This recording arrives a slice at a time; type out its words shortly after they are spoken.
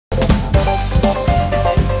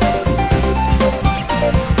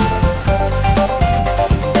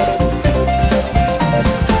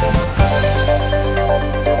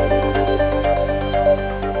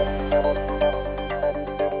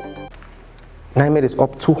NIMET is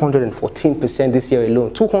up 214% this year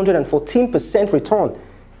alone. 214% return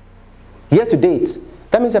year to date.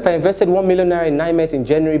 That means if I invested 1 million naira in NIMET in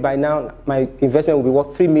January, by now my investment will be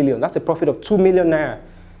worth 3 million. That's a profit of 2 million naira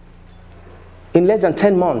in less than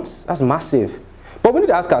 10 months. That's massive. But we need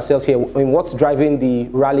to ask ourselves here, what's driving the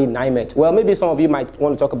rally in NIMET? Well, maybe some of you might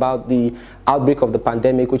want to talk about the outbreak of the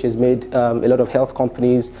pandemic, which has made a lot of health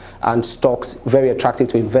companies and stocks very attractive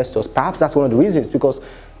to investors. Perhaps that's one of the reasons, because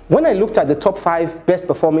when I looked at the top 5 best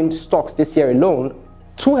performing stocks this year alone,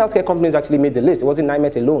 2 healthcare companies actually made the list. It wasn't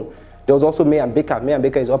NIMET alone. There was also May & Baker. May &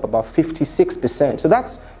 Baker is up about 56%. So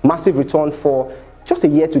that's massive return for just a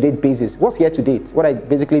year-to-date basis. What's year-to-date? What I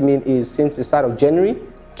basically mean is since the start of January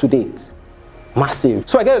to date. Massive.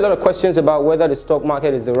 So I get a lot of questions about whether the stock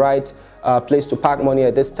market is the right place to park money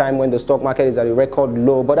at this time when the stock market is at a record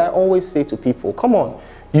low. But I always say to people, come on,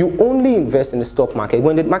 you only invest in the stock market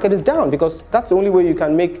when the market is down, because that's the only way you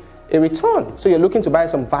can make a return. So you're looking to buy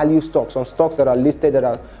some value stocks, some stocks that are listed that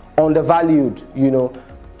are undervalued, you know.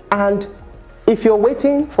 And if you're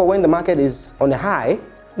waiting for when the market is on a high,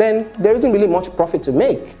 then there isn't really much profit to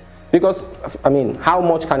make. Because, I mean, how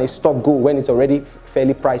much can a stock go when it's already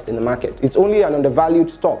fairly priced in the market? It's only an undervalued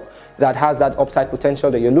stock that has that upside potential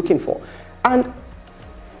that you're looking for. And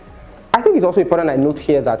I think it's also important I note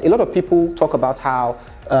here that a lot of people talk about how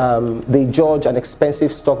they judge an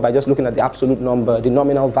expensive stock by just looking at the absolute number, the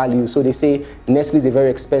nominal value. So they say Nestle is a very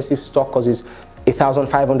expensive stock because it's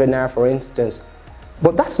 1,500 naira, for instance.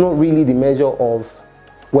 But that's not really the measure of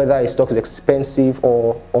whether a stock is expensive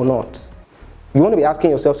or not. You want to be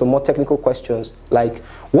asking yourself some more technical questions, like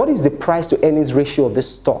what is the price to earnings ratio of this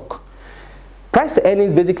stock? Price to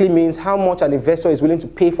earnings basically means how much an investor is willing to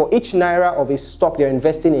pay for each naira of a stock they're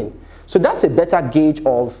investing in. So that's a better gauge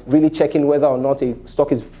of really checking whether or not a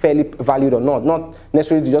stock is fairly valued or not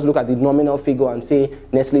necessarily to just look at the nominal figure and say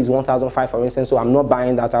Nestle is 1,005, for instance, so I'm not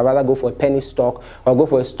buying that. I'd rather go for a penny stock or go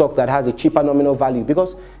for a stock that has a cheaper nominal value.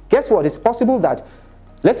 Because guess what? It's possible that,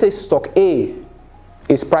 let's say stock A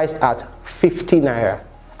is priced at 50 naira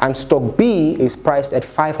and stock B is priced at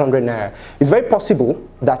 500 naira. It's very possible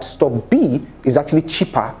that stock B is actually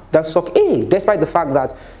cheaper than stock A, despite the fact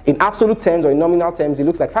that in absolute terms or in nominal terms, it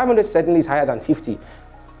looks like 500 certainly is higher than 50.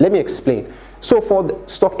 Let me explain. So for the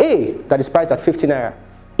stock A that is priced at 50 naira,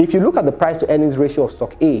 if you look at the price to earnings ratio of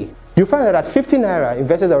stock A, you find that at 50 naira,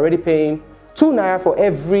 investors are already paying 2 naira for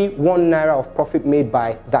every 1 naira of profit made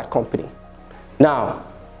by that company. Now,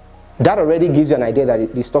 that already gives you an idea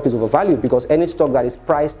that the stock is overvalued, because any stock that is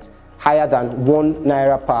priced higher than 1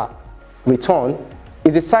 naira per return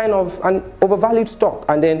is a sign of an overvalued stock,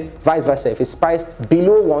 and then vice versa. If it's priced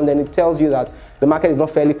below 1, then it tells you that the market is not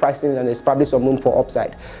fairly priced in and there's probably some room for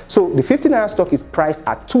upside. So the 50 naira stock is priced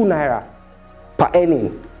at 2 naira per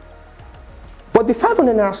earning, but the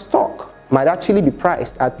 500 naira stock might actually be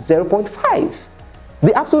priced at 0.5.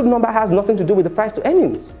 The absolute number has nothing to do with the price to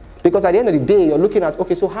earnings. Because at the end of the day, you're looking at,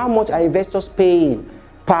 okay, so how much are investors paying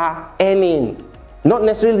per earning? Not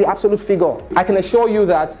necessarily the absolute figure. I can assure you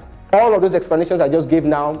that all of those explanations I just gave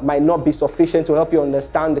now might not be sufficient to help you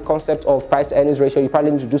understand the concept of price to earnings ratio. You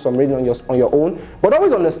probably need to do some reading on your own. But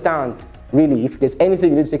always understand, really, if there's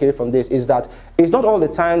anything you need to take away from this, is that it's not all the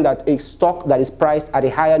time that a stock that is priced at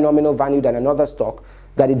a higher nominal value than another stock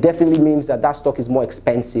that it definitely means that that stock is more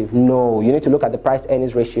expensive. No, you need to look at the price to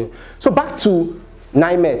earnings ratio. So back to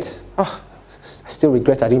NIMET. Oh, I still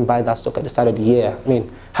regret I didn't buy that stock at the start of the year. I mean,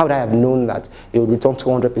 how would I have known that it would return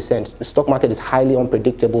 200%? The stock market is highly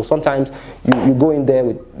unpredictable. Sometimes you go in there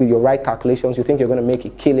with your right calculations, you think you're going to make a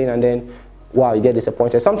killing, and then, wow, you get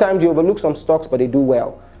disappointed. Sometimes you overlook some stocks, but they do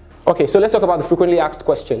well. Okay, so let's talk about the frequently asked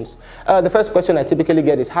questions. The first question I typically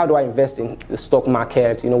get is, how do I invest in the stock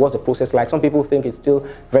market? You know, what's the process like? Some people think it's still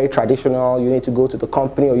very traditional. You need to go to the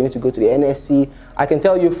company or you need to go to the NSE. I can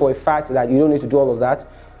tell you for a fact that you don't need to do all of that.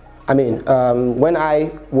 I mean, when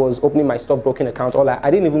I was opening my stockbroking account,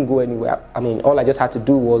 I didn't even go anywhere. I mean, all I just had to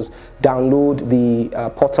do was download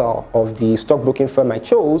the portal of the stockbroking firm I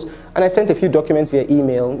chose, and I sent a few documents via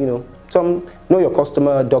email, you know, some know your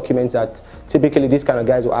customer documents that typically these kind of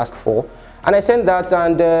guys will ask for. And I sent that,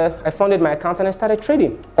 and I funded my account and I started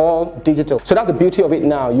trading, all digital. So that's the beauty of it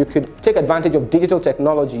now. You could take advantage of digital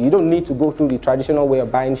technology. You don't need to go through the traditional way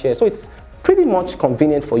of buying shares. So it's pretty much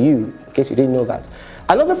convenient for you, in case you didn't know that.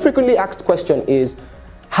 Another frequently asked question is,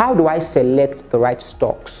 how do I select the right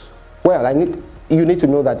stocks? Well, you need to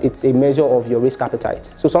know that it's a measure of your risk appetite.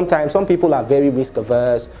 So sometimes some people are very risk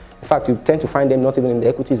averse. In fact, you tend to find them not even in the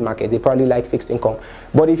equities market. They probably like fixed income.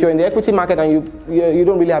 But if you're in the equity market and you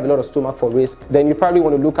don't really have a lot of stomach for risk, then you probably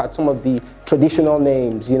want to look at some of the traditional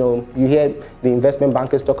names. You know, you hear the investment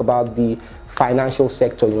bankers talk about the financial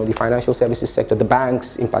sector, the financial services sector, the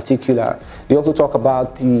banks in particular. They also talk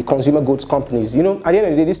about the consumer goods companies. At the end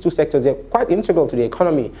of the day, these two sectors are quite integral to the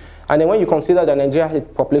economy. And then when you consider that Nigeria has a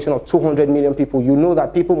population of 200 million people, you know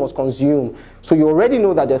that people must consume. So you already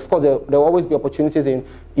know that, of course, there will always be opportunities in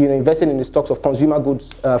investing in the stocks of consumer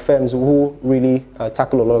goods firms who really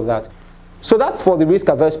tackle a lot of that. So that's for the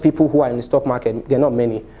risk-averse people who are in the stock market. There are not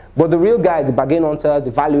many. But the real guys, the bargain hunters,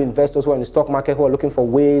 the value investors who are in the stock market, who are looking for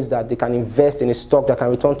ways that they can invest in a stock that can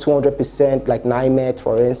return 200%, like NIMET,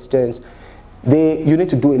 for instance, you need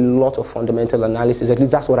to do a lot of fundamental analysis. At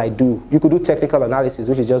least that's what I do. You could do technical analysis,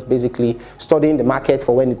 which is just basically studying the market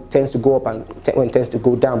for when it tends to go up and when it tends to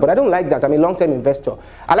go down. But I don't like that. I'm a long-term investor.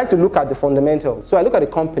 I like to look at the fundamentals. So I look at the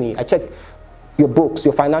company. I check your books,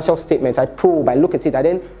 your financial statements. I probe. I look at it. I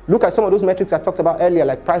then look at some of those metrics I talked about earlier,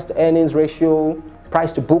 like price-to-earnings ratio,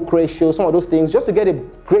 price-to-book ratio, some of those things, just to get a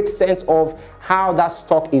great sense of how that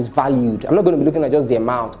stock is valued. I'm not going to be looking at just the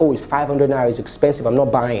amount. Oh, it's 500 naira, it's expensive, I'm not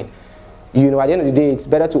buying. At the end of the day, it's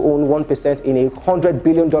better to own 1% in a $100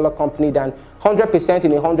 billion company than 100%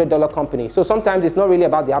 in a $100 company. So sometimes it's not really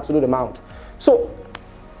about the absolute amount. So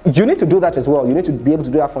you need to do that as well. You need to be able to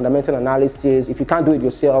do that fundamental analysis. If you can't do it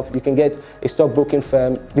yourself, you can get a stockbroking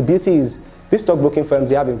firm. The beauty is, these stockbroking firms,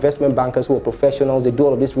 they have investment bankers who are professionals. They do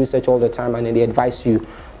all of this research all the time, and then they advise you.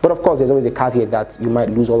 But of course, there's always a caveat that you might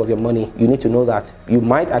lose all of your money. You need to know that. You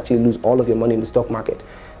might actually lose all of your money in the stock market.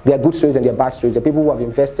 There are good stories and there are bad stories. There are people who have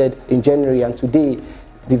invested in January, and today,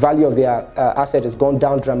 the value of their asset has gone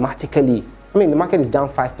down dramatically. I mean, the market is down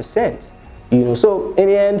 5%. So in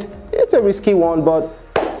the end, it's a risky one, but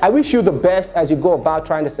I wish you the best as you go about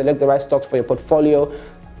trying to select the right stocks for your portfolio.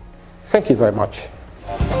 Thank you very much.